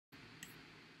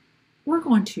we're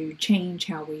going to change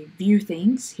how we view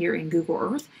things here in Google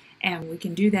Earth, and we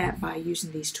can do that by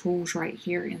using these tools right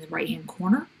here in the right hand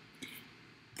corner.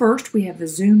 First, we have the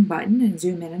zoom button and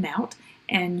zoom in and out,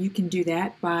 and you can do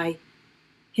that by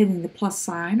hitting the plus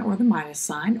sign or the minus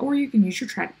sign, or you can use your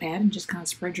trackpad and just kind of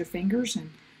spread your fingers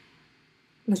and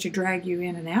let you drag you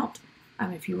in and out.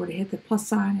 If you were to hit the plus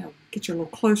sign, it'll get you a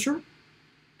little closer.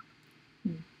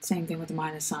 Same thing with the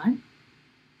minus sign.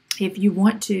 If you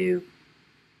want to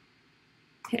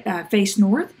face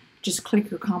north, just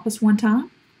click your compass one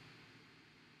time.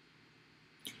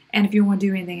 And if you want to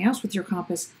do anything else with your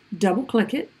compass, double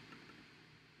click it.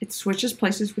 It switches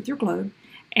places with your globe.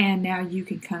 And now you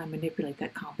can kind of manipulate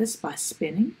that compass by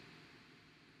spinning.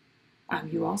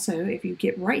 You also, if you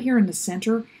get right here in the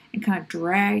center and kind of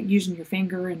drag, using your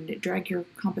finger and drag your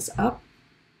compass up,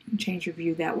 you can change your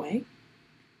view that way.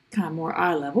 Kind of more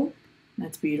eye level.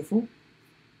 That's beautiful.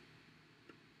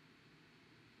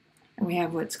 And we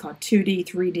have what's called 2D,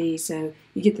 3D, so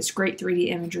you get this great 3D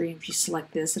imagery. If you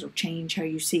select this, it'll change how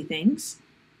you see things.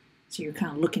 So you're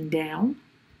kind of looking down.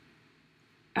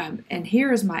 And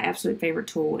here is my absolute favorite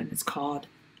tool, and it's called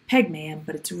Pegman,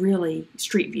 but it's really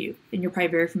Street View. And you're probably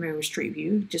very familiar with Street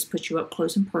View. It just puts you up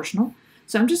close and personal.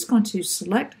 So I'm just going to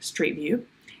select Street View,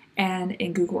 and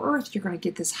in Google Earth, you're going to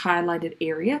get this highlighted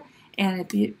area.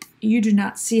 And if you do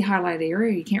not see highlighted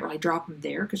area, you can't really drop them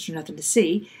there because there's nothing to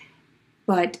see.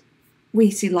 But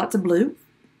we see lots of blue.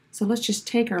 So let's just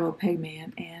take our little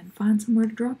Pegman and find somewhere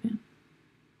to drop in.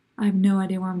 I have no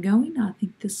idea where I'm going. I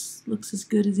think this looks as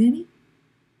good as any.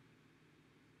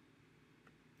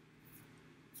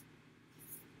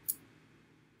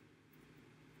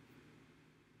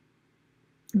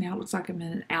 Now it looks like I'm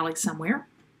in an alley somewhere.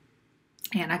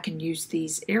 And I can use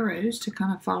these arrows to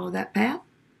kind of follow that path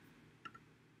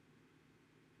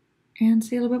and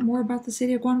see a little bit more about the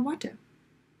city of Guanajuato.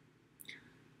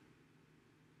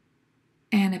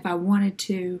 And if I wanted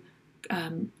to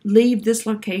leave this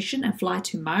location and fly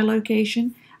to my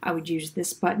location, I would use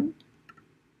this button.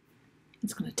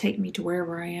 It's going to take me to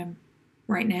wherever I am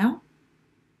right now.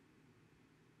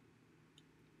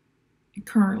 And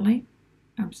currently,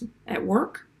 I'm at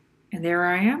work, and there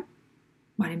I am.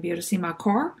 Might even be able to see my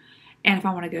car. And if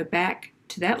I want to go back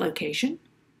to that location,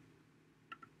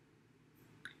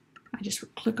 I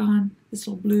just click on this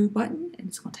little blue button, and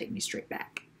it's going to take me straight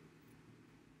back.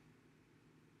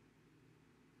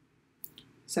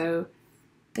 So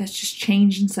that's just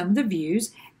changing some of the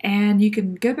views. And you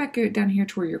can go down here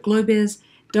to where your globe is,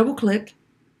 double click.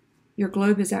 Your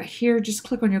globe is out here. Just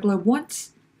click on your globe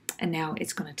once, and now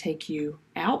it's going to take you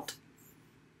out.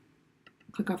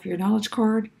 Click off your knowledge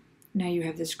card. Now you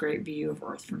have this great view of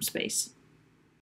Earth from space.